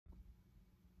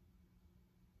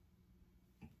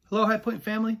Hello, Highpoint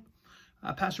family.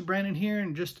 Pastor Brandon here,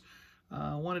 and just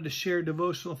wanted to share a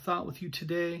devotional thought with you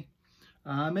today.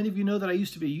 Many of you know that I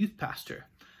used to be a youth pastor,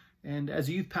 and as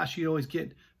a youth pastor, you always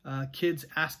get kids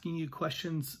asking you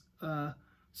questions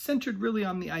centered really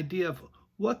on the idea of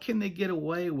what can they get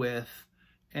away with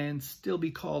and still be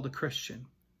called a Christian.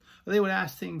 They would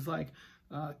ask things like,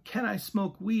 can I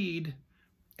smoke weed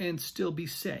and still be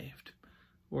saved?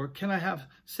 Or can I have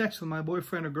sex with my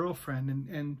boyfriend or girlfriend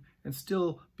and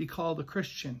still be called a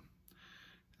Christian?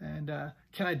 And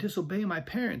can I disobey my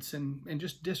parents and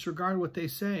just disregard what they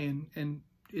say? And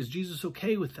is Jesus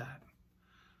okay with that?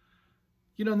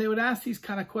 You know, and they would ask these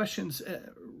kind of questions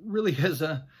really as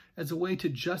a way to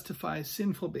justify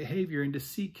sinful behavior and to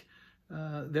seek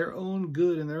their own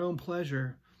good and their own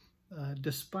pleasure,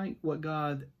 despite what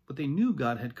they knew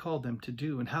God had called them to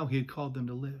do and how he had called them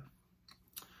to live.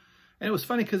 And it was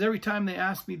funny because every time they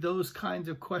asked me those kinds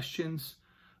of questions,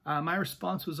 my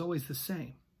response was always the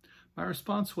same. My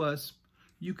response was,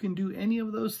 you can do any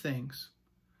of those things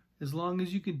as long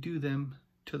as you can do them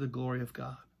to the glory of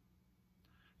God.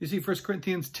 You see, 1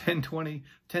 Corinthians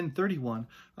 10:31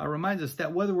 reminds us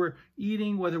that whether we're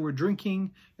eating, whether we're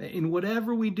drinking, in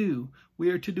whatever we do, we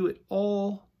are to do it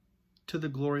all to the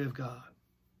glory of God.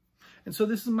 And so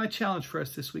this is my challenge for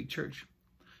us this week, church.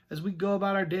 As we go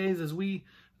about our days, as we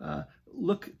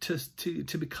look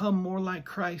to become more like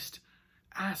Christ,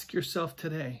 ask yourself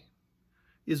today,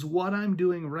 is what I'm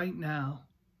doing right now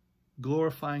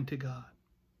glorifying to God?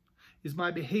 Is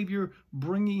my behavior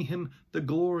bringing him the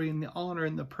glory and the honor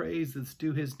and the praise that's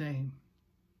due his name?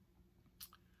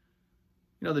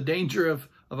 You know, the danger of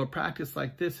a practice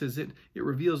like this is it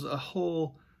reveals a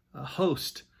whole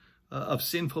host of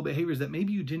sinful behaviors that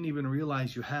maybe you didn't even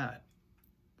realize you had.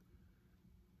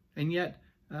 And yet,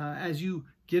 as you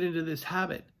get into this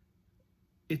habit,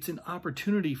 it's an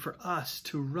opportunity for us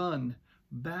to run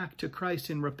back to Christ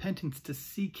in repentance, to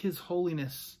seek his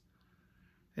holiness,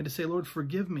 and to say, Lord,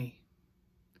 forgive me.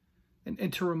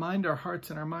 And to remind our hearts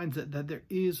and our minds that there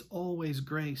is always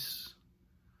grace,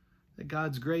 that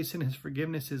God's grace and his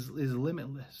forgiveness is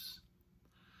limitless.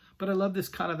 But I love this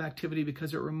kind of activity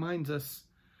because it reminds us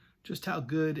just how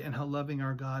good and how loving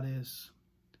our God is,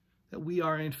 that we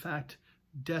are, in fact,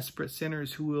 desperate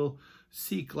sinners who will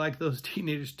seek, like those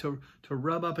teenagers, to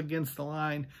rub up against the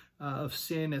line of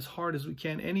sin as hard as we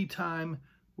can anytime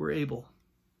we're able.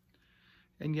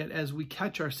 And yet, as we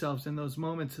catch ourselves in those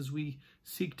moments, as we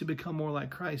seek to become more like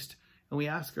Christ, and we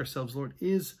ask ourselves, Lord,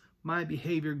 is my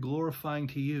behavior glorifying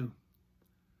to you?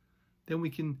 Then we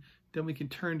can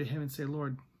turn to him and say,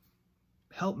 Lord,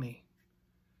 help me.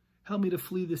 Help me to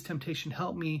flee this temptation.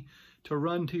 Help me to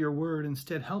run to your word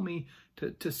instead. Help me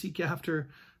to seek after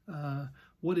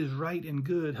what is right and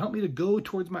good. Help me to go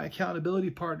towards my accountability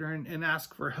partner and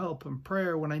ask for help and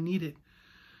prayer when I need it.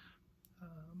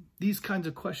 These kinds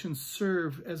of questions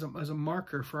serve as a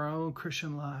marker for our own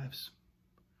Christian lives.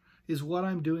 Is what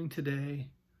I'm doing today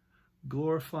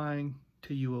glorifying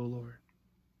to you, O Lord?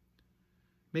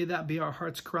 May that be our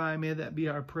heart's cry. May that be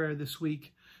our prayer this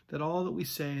week, that all that we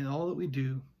say and all that we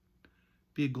do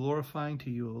be glorifying to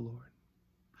you, O Lord.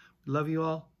 We love you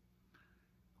all.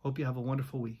 Hope you have a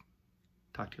wonderful week.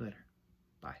 Talk to you later.